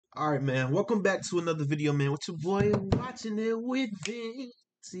Alright, man. Welcome back to another video, man. With your boy watching it with Vince.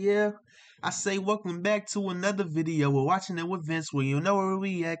 Yeah. I say welcome back to another video. We're watching it with Vince, where you know where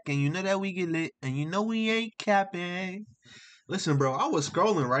we at, and you know that we get lit, and you know we ain't capping. Listen, bro, I was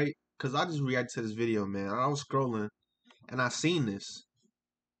scrolling, right? Because I just reacted to this video, man. I was scrolling, and I seen this.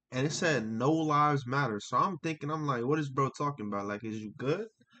 And it said no lives matter. So I'm thinking, I'm like, what is bro talking about? Like, is you good?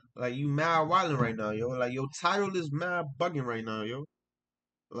 Like, you mad wilding right now, yo. Like, your title is mad bugging right now, yo.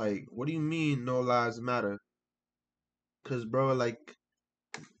 Like, what do you mean no lives matter? Cause bro, like,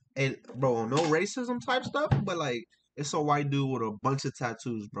 and bro, no racism type stuff, but like, it's a white dude with a bunch of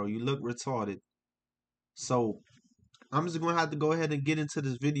tattoos, bro. You look retarded. So I'm just gonna have to go ahead and get into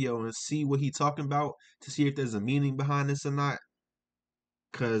this video and see what he talking about to see if there's a meaning behind this or not.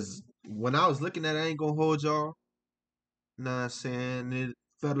 Cause when I was looking at it, I ain't gonna hold y'all. Nah, I'm saying it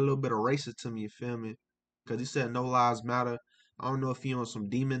felt a little bit of racist to me. You feel me? Cause he said no lives matter. I don't know if he on some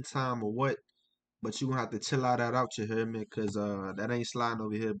demon time or what. But you gonna have to chill out that out, you hear me? Cause that ain't sliding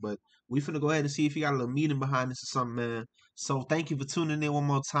over here. But we finna go ahead and see if you got a little meaning behind this or something, man. So thank you for tuning in one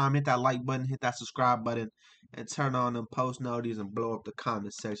more time. Hit that like button, hit that subscribe button, and turn on them post notifications and blow up the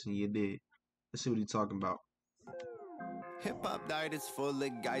comment section. You did. Let's see what he talking about. Hip-hop diet is full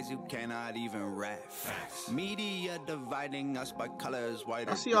of guys who cannot even rap. Media dividing us by colors, white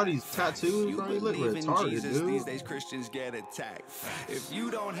or I see all these tattoos, bro. You look retarded, Jesus, dude. these days Christians get attacked. If you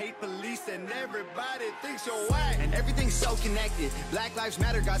don't hate police, then everybody thinks you're whack. And everything's so connected. Black Lives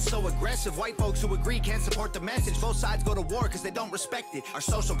Matter got so aggressive. White folks who agree can't support the message. Both sides go to war because they don't respect it. Our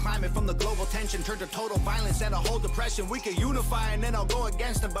social climate from the global tension turned to total violence and a whole depression. We could unify and then I'll go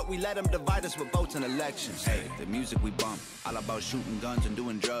against them, but we let them divide us with votes and elections. Hey, the music we bump, all about shooting guns and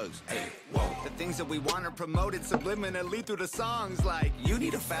doing drugs. Hey, whoa. The things that we want are promoted subliminally through the songs, like you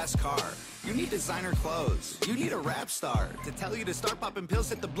need a fast car, you need designer clothes, you need a rap star to tell you to start popping pills,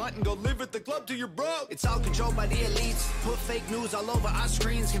 hit the blunt and go live at the club till you're broke. It's all controlled by the elites, put fake news all over our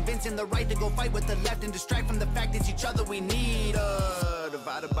screens, convincing the right to go fight with the left and distract from the fact it's each other we need.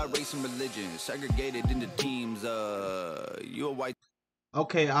 Divided by race and religion, segregated into teams. You a white.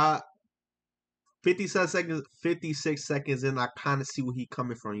 Okay, 56 seconds in, I kind of see where he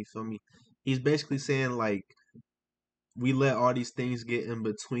coming from, you feel me? He's basically saying, like, we let all these things get in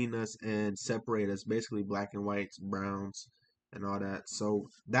between us and separate us, basically black and whites, browns, and all that. So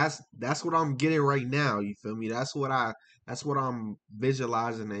that's what I'm getting right now, you feel me? That's what I'm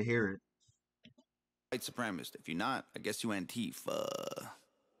visualizing and hearing. White supremacist. If you're not, I guess you Antifa.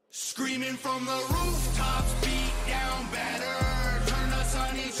 Screaming from the rooftops, beat down better. Turn us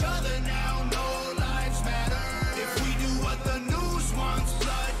on each other now, no lives matter. If we do what the news wants,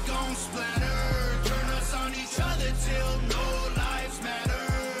 blood gon' splatter. Turn us on each other till no lives matter.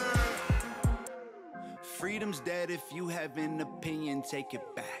 Freedom's dead. If you have an opinion, take it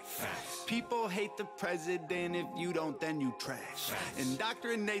back. People hate the president. If you don't, then you trash.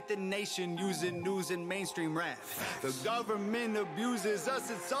 Indoctrinate the nation using news and mainstream rap. The government abuses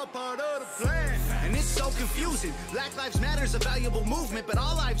us. It's all part of the plan. And it's so confusing. Black Lives Matter is a valuable movement, but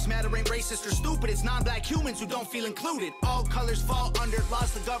all lives matter ain't racist or stupid. It's non-black humans who don't feel included. All colors fall under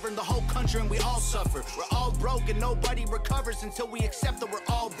laws that govern the whole country, and we all suffer. We're all broke and nobody recovers until we accept that we're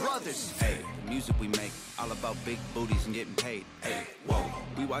all brothers. Hey, the music we make, all about big booties and getting paid. Hey, whoa.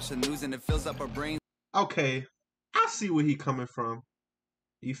 We watch the news and it fills up our brains. Okay, I see where he coming from.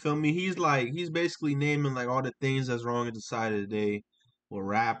 You feel me? He's basically naming like all the things that's wrong in society today. With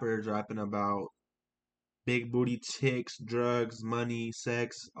rappers rapping about big booty chicks, drugs, money,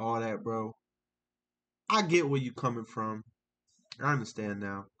 sex, all that, bro. I get where you coming from. I understand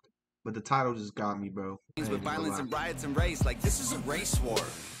now. But the title just got me, bro. With violence and riots and race, like this is a race war.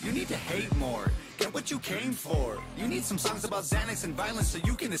 You need to hate more. Get what you came for. You need some songs about Xanax and violence so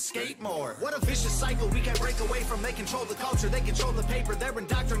you can escape more. What a vicious cycle we can't break away from. They control the culture, they control the paper. They're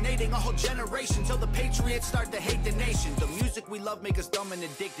indoctrinating a whole generation till the patriots start to hate the nation. The music we love make us dumb and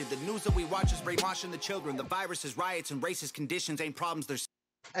addicted. The news that we watch is brainwashing the children. The viruses, riots, and racist conditions ain't problems, they're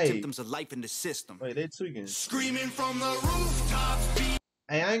symptoms of life in the system. Wait, they tweaking. Screaming from the rooftops, beat.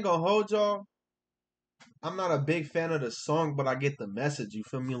 Hey, I ain't gonna hold y'all. I'm not a big fan of the song, but I get the message. You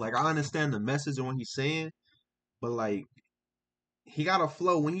feel me? Like, I understand the message and what he's saying, but like, he got a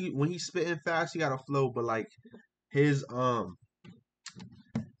flow when he's spitting fast. He got a flow, but like his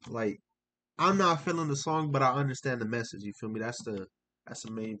like, I'm not feeling the song, but I understand the message. You feel me? That's the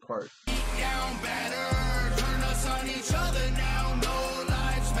main part. Down better, turn us on each other now, no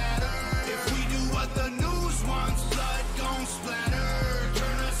lives matter. If we do what the news wants, blood gon' splatter.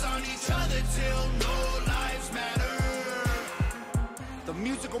 Turn us on each other till no lives matter. The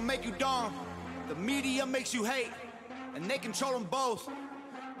music will make you dumb. The media makes you hate. And they control them both.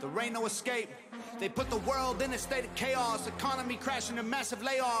 There ain't no escape. They put the world in a state of chaos. Economy crashing and massive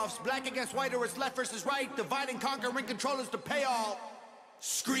layoffs. Black against white or it's left versus right. Divide and conquer and control is the payoff.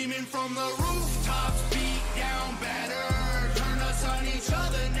 Screaming from the rooftops, beat down better. Turn us on each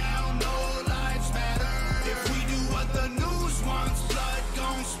other now, no lives matter. If we do what the news wants, blood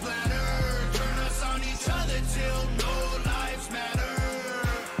gon' splatter. Turn us on each other till no lives matter.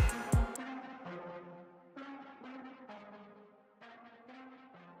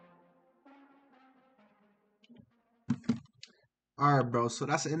 Alright, bro. So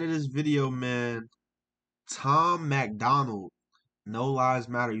that's the end of this video, man. Tom MacDonald. No Lives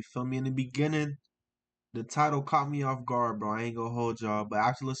Matter. You feel me? In the beginning, the title caught me off guard, bro. I ain't gonna hold y'all. But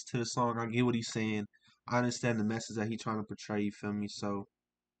after listening to the song, I get what he's saying. I understand the message that he's trying to portray, you feel me? So,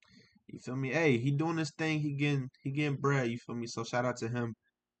 you feel me? Hey, he doing this thing, he getting bread, you feel me? So shout out to him,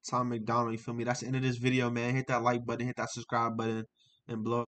 Tom MacDonald, you feel me? That's the end of this video, man. Hit that like button, hit that subscribe button, and blow